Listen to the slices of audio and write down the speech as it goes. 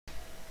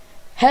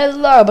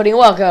Hello, everybody, and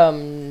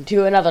welcome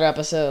to another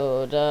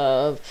episode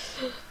of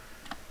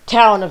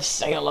Town of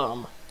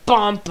Salem.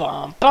 Bum,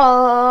 bum,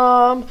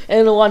 bum.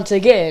 And once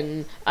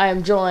again, I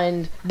am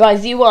joined by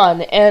the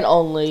one and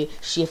only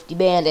Shifty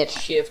Bandit.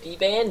 Shifty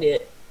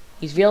Bandit.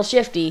 He's real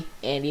shifty,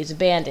 and he's a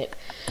bandit.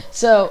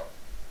 So,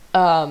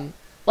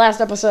 last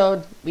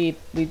episode, we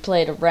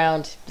played a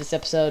round. This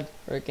episode,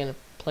 we're gonna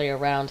play a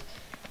round.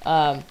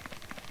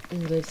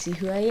 Let's see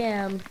who I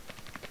am.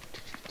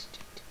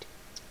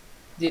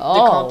 The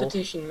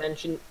competition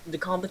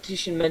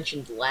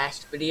mentioned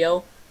last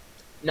video,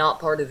 not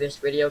part of this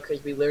video,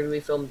 because we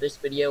literally filmed this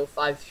video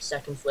 5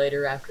 seconds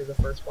later after the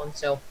first one.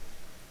 So,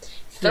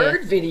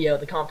 third video,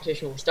 the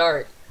competition will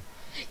start.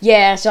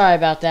 Yeah, sorry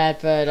about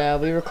that,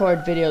 but we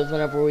record videos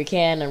whenever we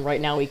can, and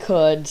right now we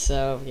could,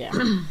 so yeah.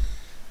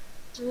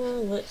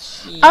 Let's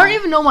see. I don't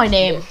even know my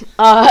name.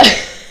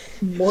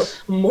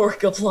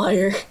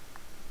 Markiplier.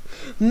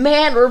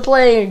 Man, we're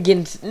playing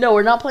against. No,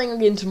 we're not playing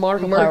against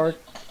Markiplier.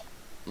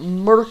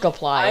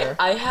 Markiplier.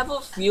 I have a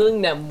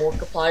feeling that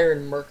Markiplier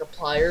and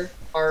Markiplier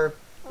are,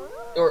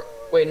 or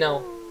wait,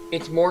 no,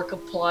 it's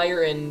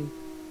Markiplier and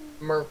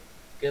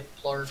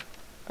Markiplier.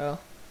 Oh,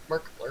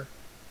 Markiplier.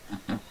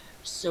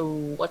 So,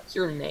 what's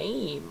your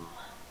name?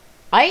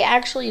 I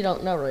actually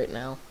don't know right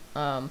now.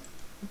 Of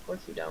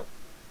course you don't.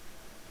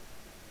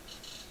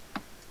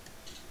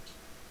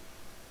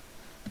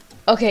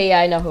 Okay,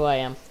 yeah, I know who I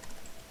am.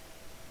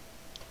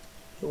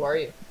 Who are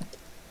you?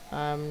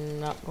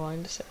 I'm not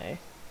going to say.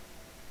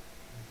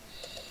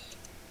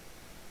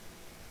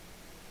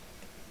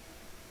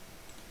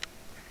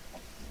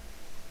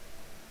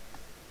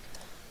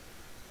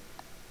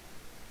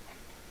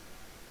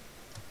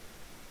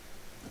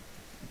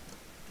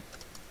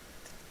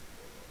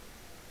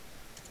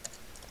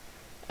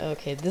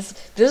 Okay, this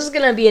is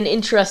gonna be an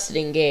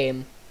interesting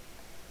game.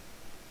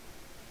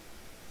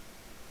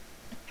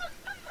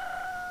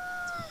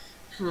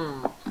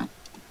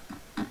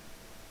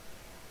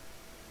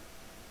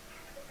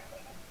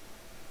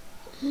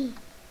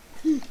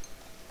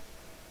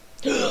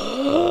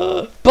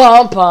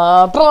 Bum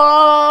bum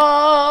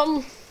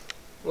bum.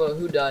 Well,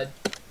 who died?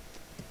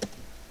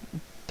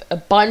 A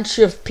bunch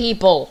of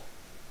people.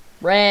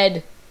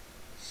 Red,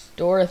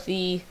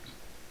 Dorothy,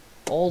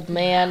 old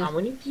man. How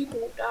many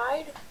people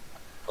died?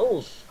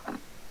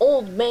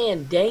 Old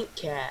man, dank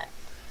cat.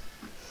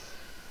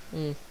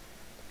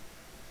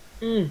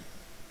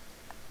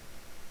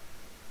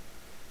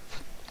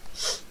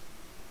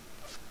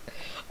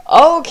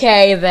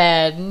 Okay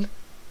then.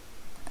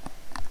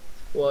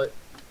 What?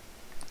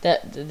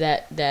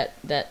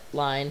 That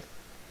line.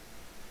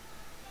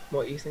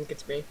 What, you think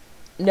it's me?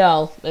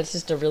 No, that's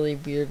just a really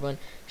weird one.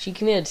 She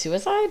committed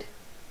suicide?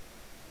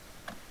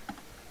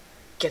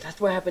 Yeah, that's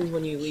what happens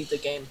when you leave the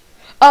game.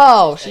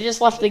 Oh, she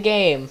just left the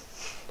game.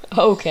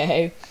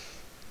 Okay.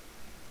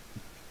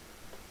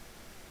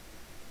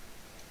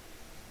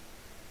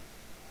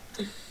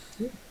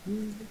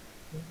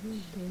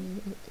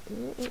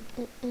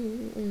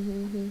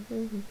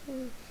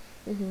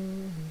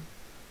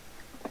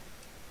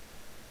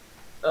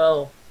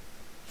 Oh.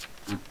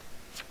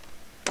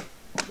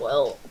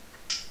 Well,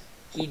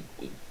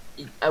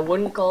 I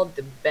wouldn't call it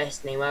the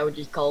best name. I would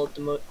just call it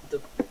the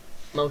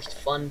most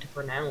fun to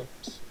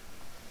pronounce.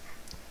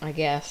 I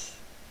guess.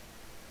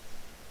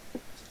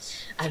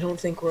 I don't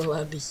think we're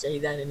allowed to say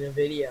that in a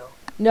video.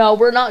 No,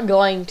 we're not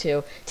going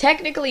to.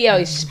 Technically, how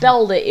he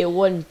spelled it, it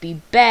wouldn't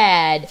be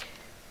bad,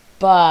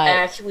 but...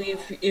 Actually,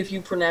 if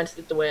you pronounced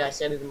it the way I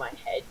said it in my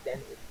head, then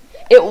it would be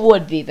bad. It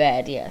would be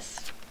bad,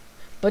 yes.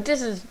 But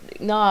this is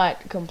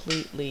not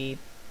completely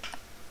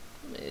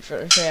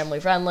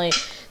family friendly,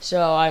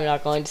 so I'm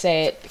not going to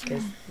say it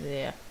because,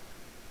 yeah.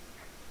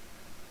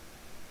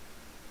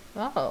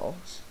 Oh.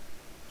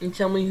 You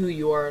tell me who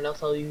you are and I'll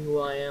tell you who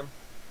I am.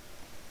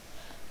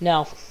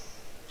 No.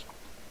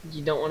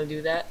 You don't want to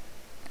do that?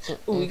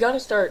 Ooh, we gotta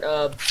start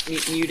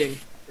muting,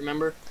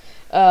 remember?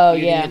 Oh,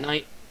 muting yeah. at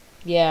night.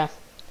 Yeah.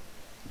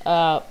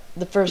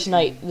 The first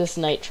night, this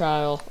night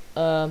trial.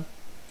 I'll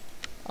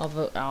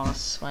vote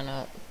Alice. Why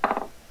not?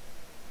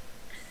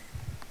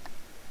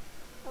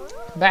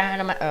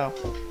 Oh.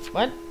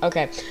 What?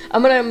 Okay.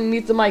 I'm gonna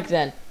mute the mic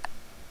then.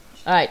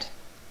 Alright.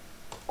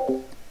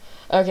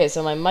 Okay,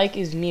 so my mic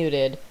is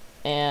muted,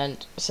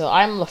 and so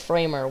I'm the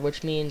framer,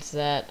 which means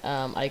that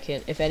I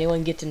can, if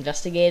anyone gets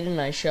investigated and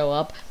I show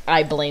up,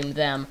 I blame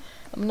them.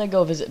 I'm gonna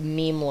go visit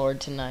Meme Lord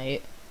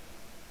tonight.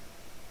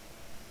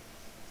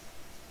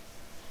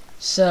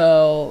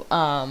 So,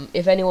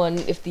 if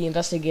the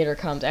investigator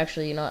comes,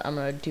 actually, you know what, I'm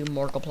gonna do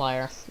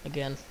Markiplier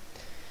again.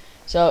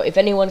 So, if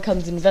anyone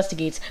comes and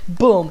investigates,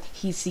 boom,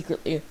 he's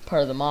secretly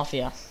part of the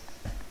Mafia.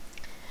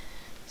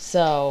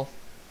 So,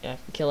 yeah,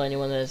 kill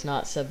anyone that does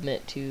not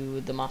submit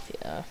to the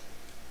Mafia.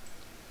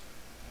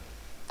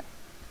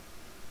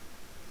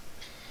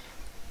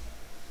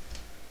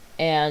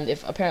 And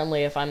if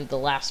I'm the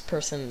last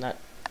person that,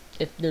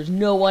 if there's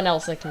no one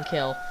else I can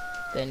kill,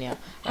 then yeah.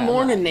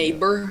 Morning,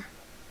 neighbor.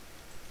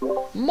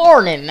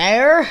 Morning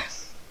there.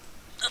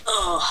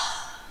 Ugh.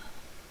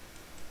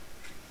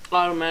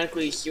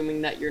 Automatically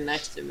assuming that you're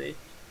next to me.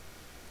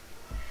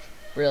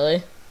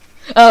 Really?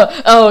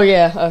 Oh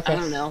yeah. I Okay.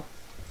 don't know.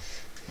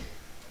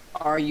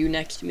 Are you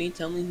next to me?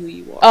 Tell me who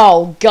you are.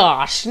 Oh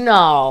gosh,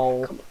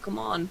 no. Come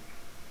on.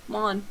 Come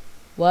on.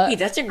 What? Hey,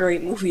 that's a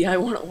great movie. I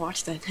want to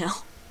watch that now.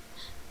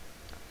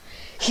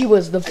 He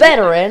was the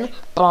veteran.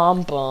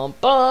 Bum bum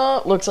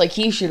bum. Looks like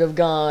he should have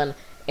gone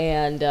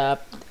and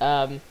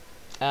went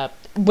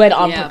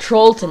on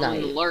patrol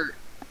tonight. On alert.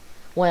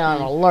 Went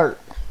on alert.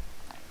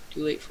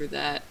 Too late for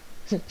that.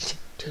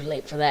 Too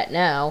late for that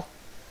now.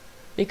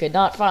 We could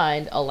not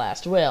find a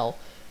last will.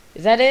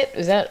 Is that it?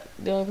 Is that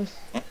the only?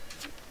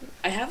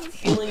 I have a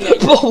feeling that.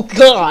 Oh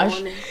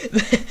gosh.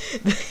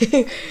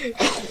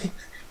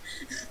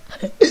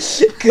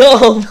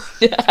 Calm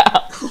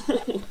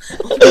down.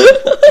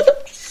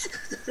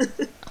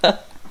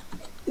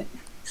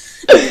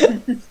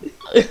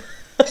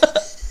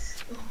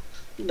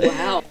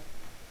 Wow.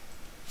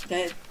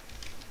 That.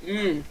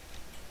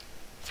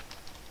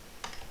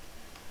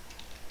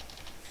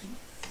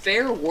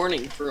 Fair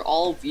warning for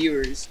all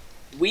viewers.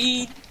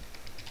 We,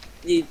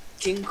 the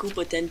King Koopa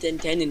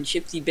 101010 and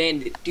Chipsy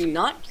Bandit, do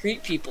not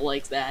treat people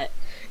like that.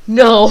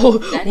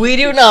 No, we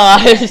do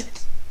not. The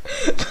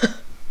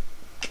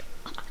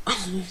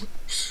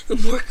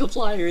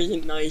Markiplier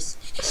isn't nice.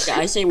 Yeah,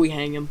 I say we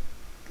hang him.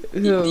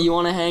 Do you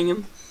want to hang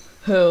him?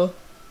 Who?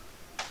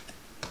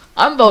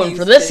 I'm voting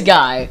for this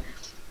guy.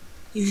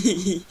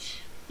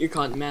 You're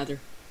Cotton Mather.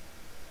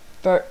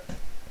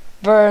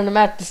 Burn him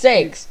at the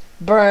stakes.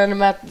 Burn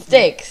him at the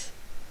stakes.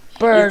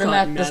 Burn him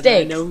at the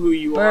stakes. I know who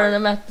you Burn are.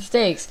 him at the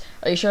stakes.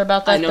 Are you sure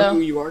about that, I know though? who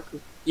you are.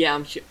 Yeah,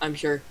 I'm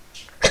sure.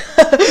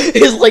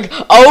 He's like,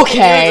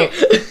 okay.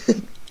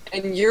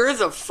 And you're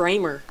the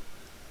framer.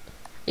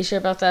 You sure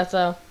about that,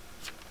 though?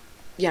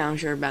 Yeah, I'm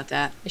sure about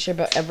that. You sure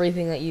about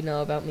everything that you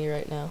know about me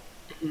right now?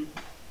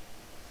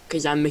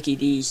 Because I'm Mickey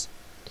D's.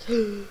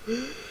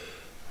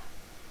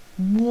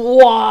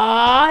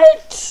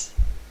 What?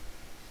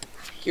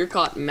 You're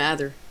Cotton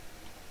Mather,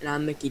 and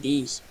I'm Mickey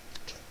D's.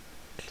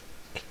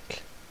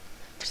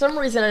 For some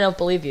reason, I don't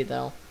believe you,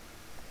 though.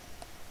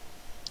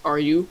 Are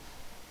you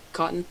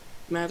Cotton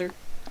Mather?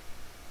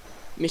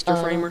 Mr.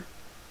 Framer?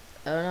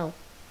 I don't know.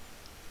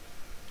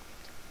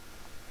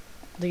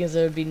 Because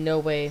there would be no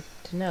way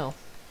to know.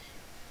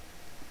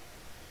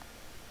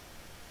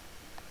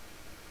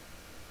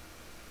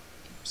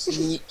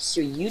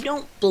 So you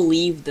don't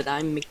believe that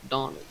I'm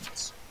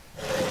McDonald's?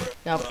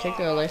 Not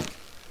particularly.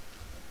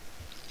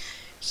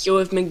 So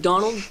if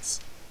McDonald's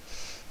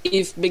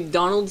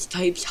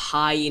types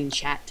hi in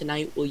chat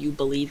tonight, will you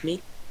believe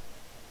me?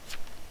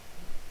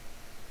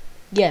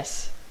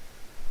 Yes.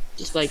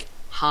 Just like,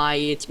 hi,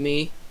 it's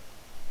me.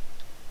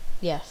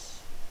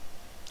 Yes.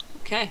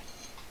 Okay.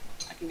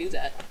 I can do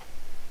that.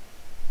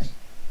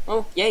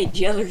 Oh, yay,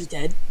 Jeller's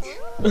dead.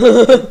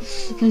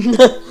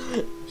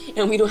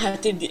 And we don't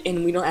have to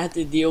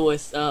deal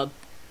with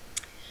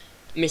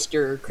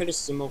Mr.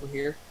 Criticism over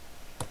here.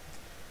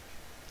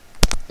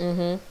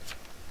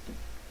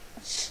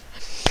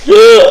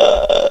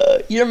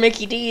 You're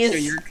Mickey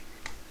D's. So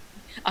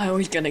I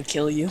was gonna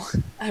kill you.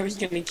 I was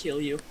gonna kill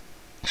you.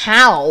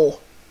 How?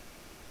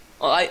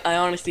 Well, I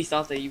honestly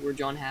thought that you were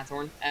John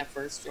Hathorne at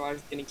first, so I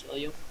was gonna kill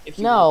you if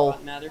you No. were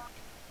Cotton Mather.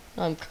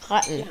 I'm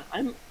Cotton.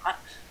 Yeah,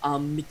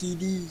 I'm Mickey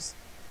D's.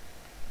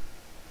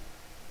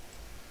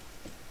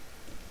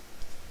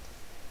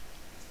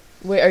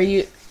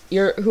 Wait,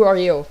 who are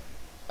you?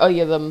 Oh,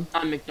 you're them.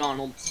 I'm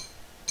McDonald's.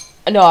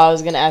 No, I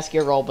was gonna ask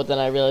your role, but then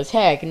I realized,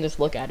 hey, I can just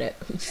look at it.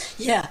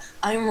 Yeah,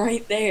 I'm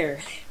right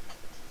there.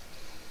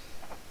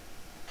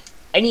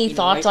 Any You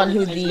thoughts might on who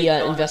recognize the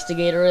McDonald's.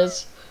 investigator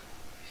is?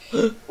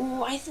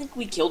 Ooh, I think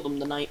we killed him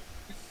tonight.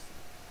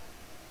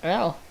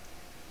 Oh.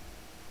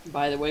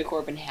 By the way,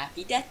 Corbin,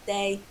 happy Death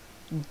Day.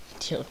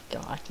 Dear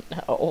God,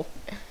 no.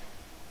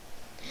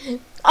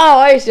 Oh,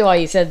 I see why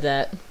you said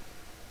that.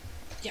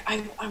 Yeah,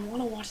 I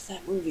want to watch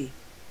that movie.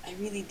 I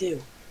really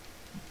do.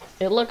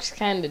 It looks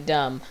kind of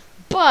dumb,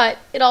 but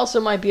it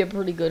also might be a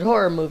pretty good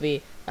horror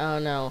movie. I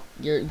don't know.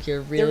 You're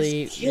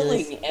really There's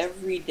killing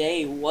every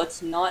day.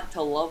 What's not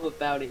to love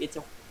about it? It's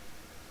a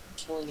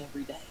killing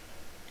every day.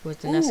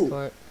 with an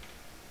escort.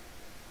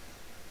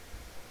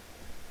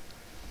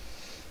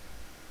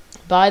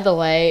 By the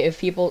way, if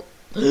people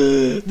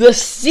the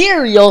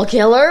serial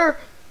killer,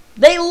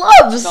 they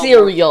love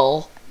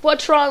cereal.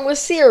 What's wrong with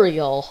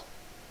cereal?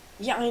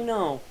 Yeah, I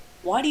know.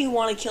 Why do you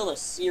want to kill a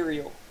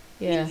cereal?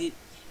 Yeah. I mean,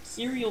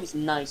 cereal's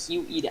nice.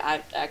 You eat it.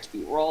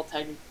 Actually, we're all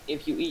technically.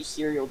 If you eat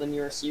cereal, then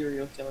you're a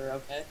serial killer.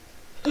 Okay.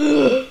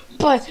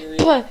 but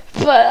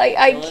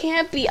I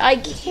can't be. I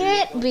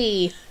can't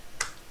be.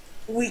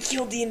 We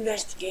killed the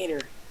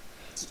investigator.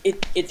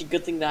 It's a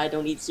good thing that I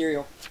don't eat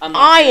cereal.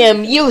 I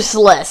am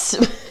useless.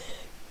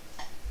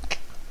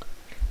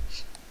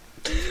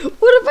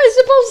 What am I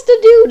supposed to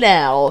do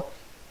now?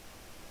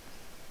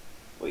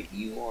 Wait,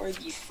 you are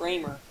the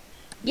framer.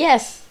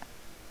 Yes.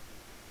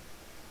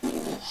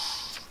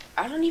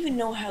 I don't even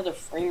know how the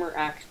framer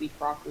actually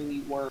properly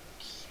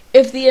works.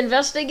 If the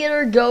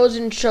investigator goes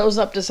and shows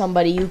up to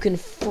somebody, you can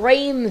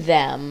frame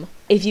them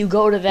if you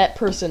go to that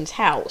person's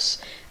house.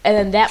 And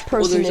then that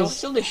person Well, there's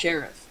also the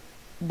sheriff.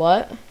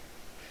 What?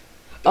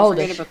 Don't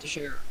forget about the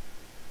sheriff.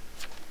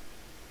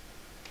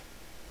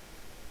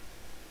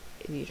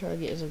 If you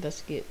target is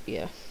investigate,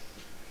 yeah.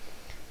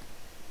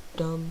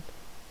 Dumb.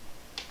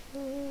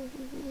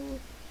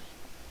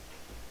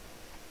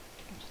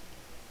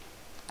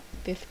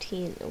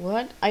 15.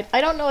 What?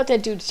 I don't know what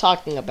that dude's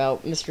talking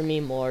about, Mr.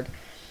 Meme Lord.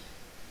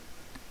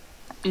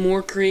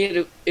 More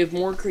creative. If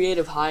more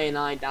creative High and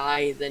I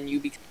die, then you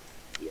become.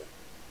 Yeah.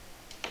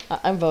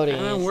 I'm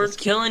voting. We're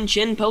killing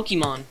Chin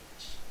Pokemon.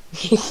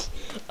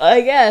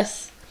 I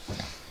guess.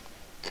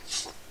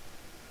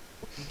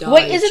 Die,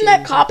 Wait, isn't Chin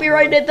that Pokemon.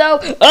 copyrighted though?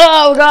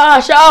 Oh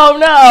gosh! Oh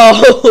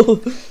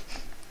no!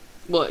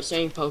 What?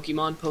 Saying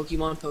Pokemon,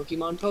 Pokemon,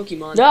 Pokemon,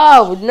 Pokemon.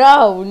 No,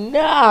 no,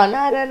 no,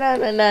 no, no, no,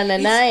 no, no, no,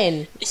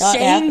 nine.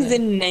 Saying the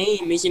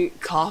name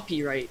isn't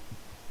copyright.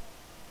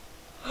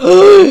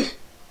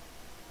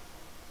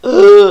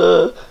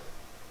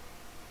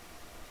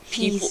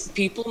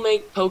 People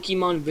make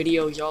Pokemon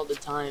videos all the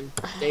time.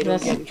 They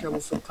don't get in trouble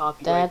for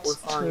copyright. That's or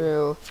fine.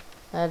 true.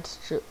 That's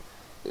true.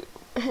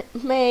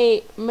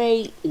 May.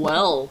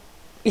 Well,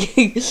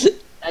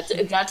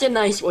 that's a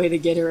nice way to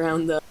get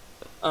around the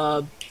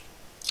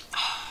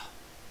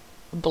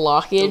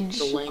blockage.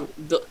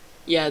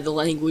 The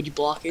language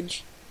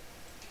blockage.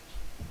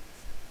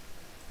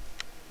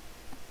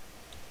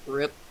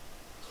 Rip.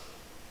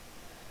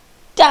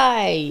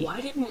 Die.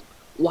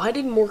 Why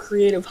did more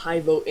creative High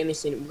vote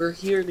innocent? We're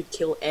here to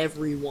kill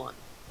everyone.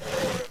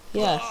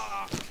 Yes.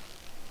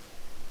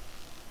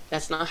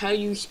 That's not how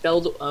you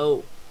spelled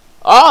O.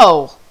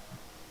 Oh.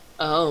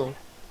 Oh.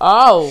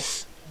 Oh.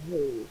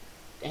 Oh.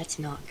 That's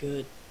not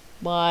good.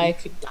 Why? He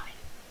could die.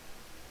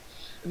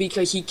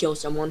 Because he killed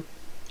someone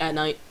at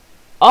night.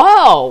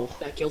 Oh.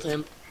 That killed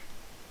him.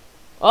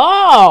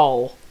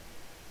 Oh.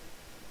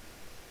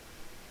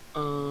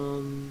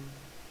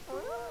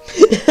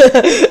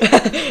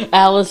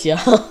 Alice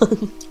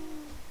Young.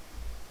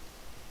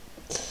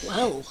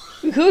 Well.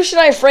 Who should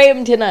I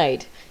frame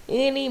tonight?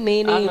 Eeny,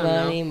 meeny, I don't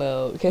miny,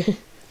 mo.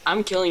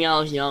 I'm killing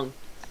Alice Young.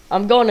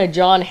 I'm going to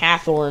John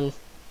Hathorne.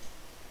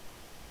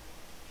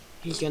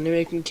 He's gonna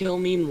make me kill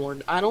Meme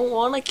Lord. I don't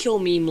want to kill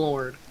Meme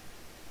Lord.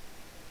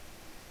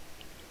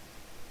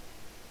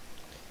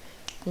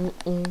 When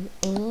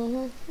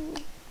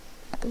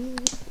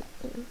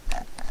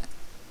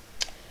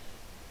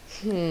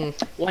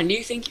do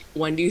you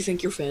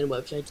think your fan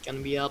website's gonna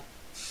be up?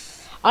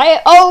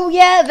 Oh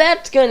yeah,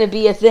 that's gonna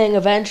be a thing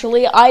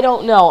eventually. I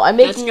don't know. I'm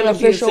making an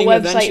official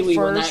website first.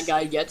 When that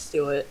guy gets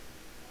to it.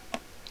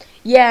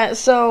 Yeah,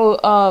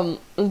 so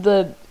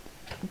the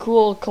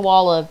cool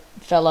koala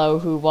fellow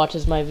who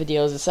watches my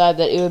videos decided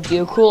that it would be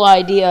a cool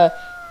idea.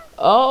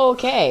 Oh,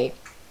 okay.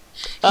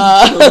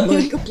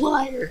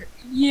 Markiplier.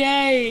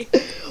 Yay!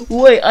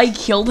 Wait, I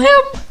killed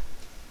him?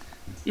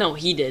 No,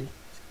 he did.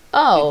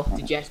 Oh.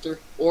 The Jester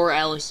or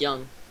Alice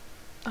Young,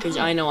 because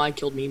I know I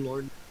killed Meme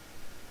Lord.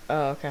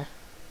 Oh, okay.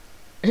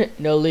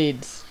 No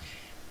leads.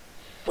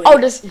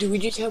 Wait, do we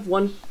just have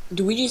one?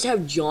 Do we just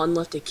have John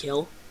left to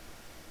kill?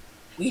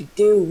 We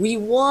do. We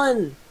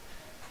won.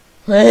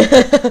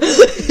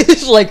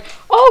 It's like,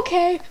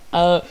 okay.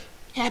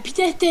 Happy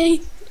Death Day!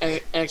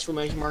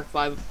 Exclamation mark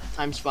 5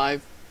 times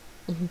 5.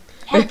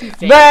 Happy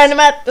face. Burn them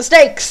at the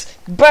stakes!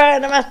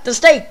 Burn them at the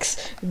stakes!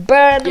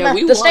 Burn them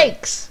at the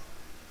stakes!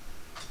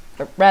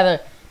 Or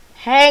rather,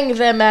 hang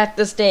them at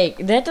the stake.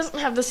 That doesn't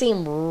have the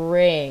same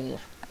ring.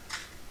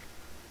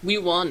 We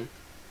won.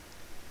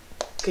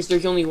 Because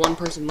there's only one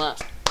person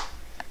left.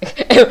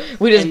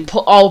 We just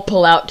all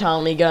pull out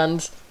Tommy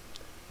guns.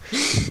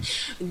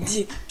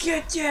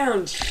 Get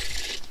down!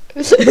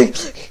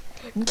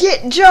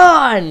 Get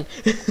John!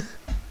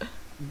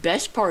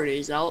 Best part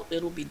is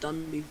it'll be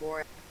done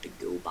before I have to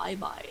go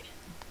bye-bye.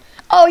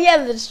 Oh yeah,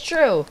 that's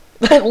true.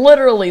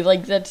 Literally,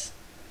 like that's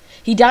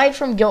he died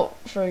from guilt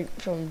from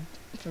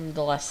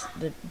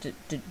the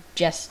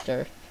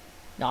jester.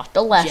 Not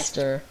the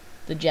Lester,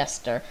 the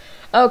jester.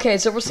 Okay,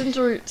 so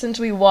since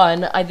we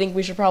won, I think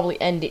we should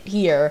probably end it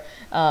here.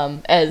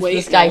 As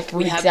this guy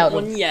freaks out. We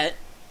haven't won yet.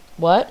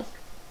 What?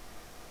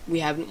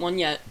 We haven't won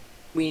yet.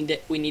 We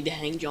need to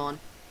hang John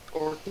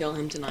or kill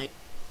him tonight.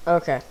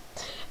 Okay.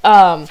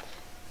 The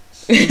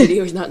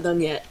video's not done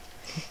yet.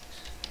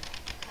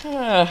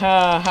 Ha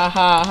ha ha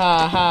ha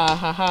ha ha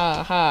ha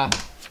ha ha.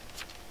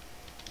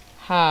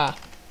 Ha.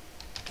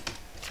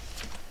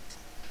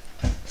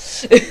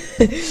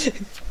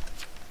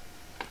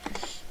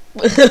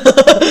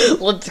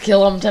 Let's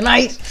kill him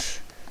tonight.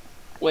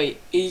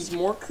 Wait, is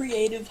more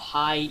creative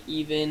High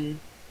even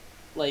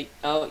like?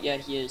 Oh yeah,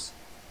 he is.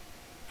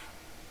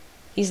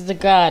 He's the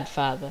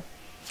Godfather.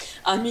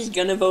 I'm just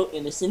gonna vote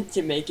innocent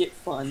to make it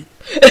fun.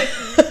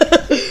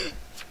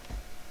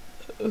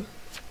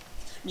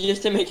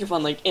 Just to make it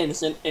fun, like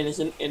innocent.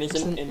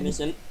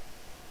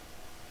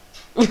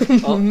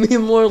 Oh.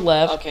 Meme Lord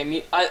left. Okay,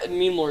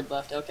 Meme Lord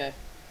left. Okay.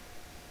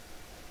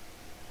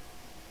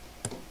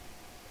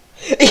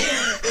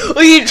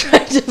 Are you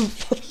trying to?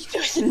 He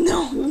doesn't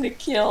know who to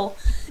kill.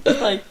 It's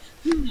like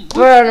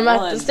burn him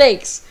at the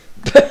stakes.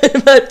 Burn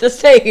him at the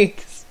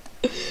stakes.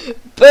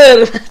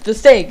 Burn him at the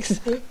stakes.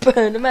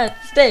 Burn him at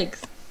the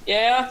stakes.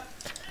 Yeah.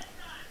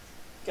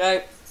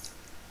 Okay.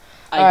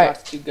 I Alright.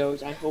 got 2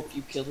 goes. I hope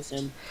you kill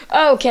him.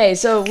 Okay,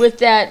 so with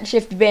that,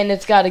 Shifty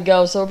Bandit's gotta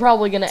go, so we're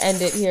probably gonna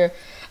end it here.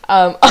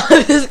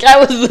 This guy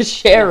was the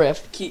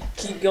sheriff. Keep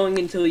going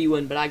until you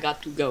win, but I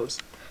got 2 goes.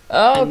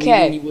 I'm leaving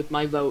Okay. you with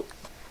my vote.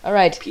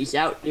 Alright. Peace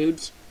out,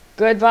 dudes.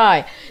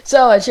 Goodbye.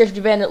 So, as Shifty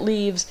Bandit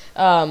leaves,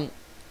 I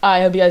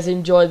hope you guys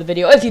enjoyed the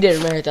video. If you did,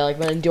 remember to hit that like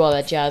button and do all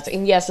that jazz.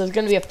 And yes, there's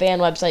gonna be a fan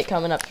website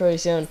coming up pretty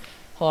soon.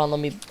 Hold on, let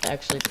me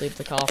actually bleep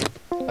the cough.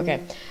 Okay.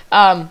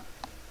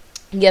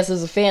 Yes,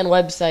 there's a fan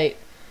website,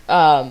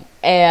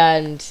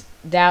 and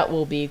that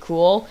will be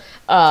cool.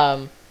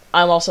 I'm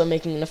also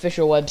making an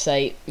official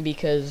website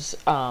because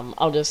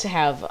I'll just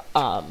have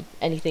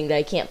anything that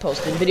I can't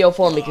post in video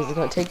form because it's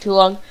going to take too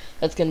long.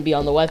 That's going to be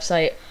on the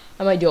website.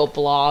 I might do a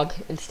blog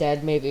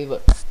instead, maybe,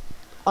 but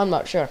I'm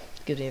not sure.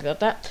 Excuse me about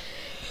that.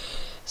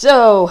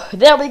 So,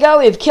 there we go.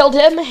 We've killed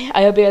him.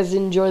 I hope you guys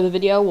enjoy the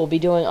video. We'll be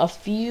doing a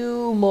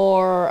few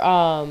more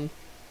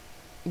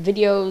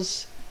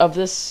videos of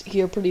this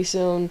here pretty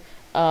soon.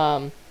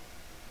 And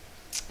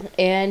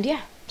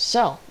yeah,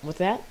 so with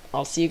that,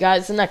 I'll see you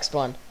guys in the next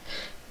one.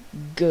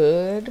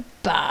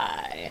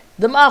 Goodbye.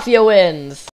 The Mafia wins!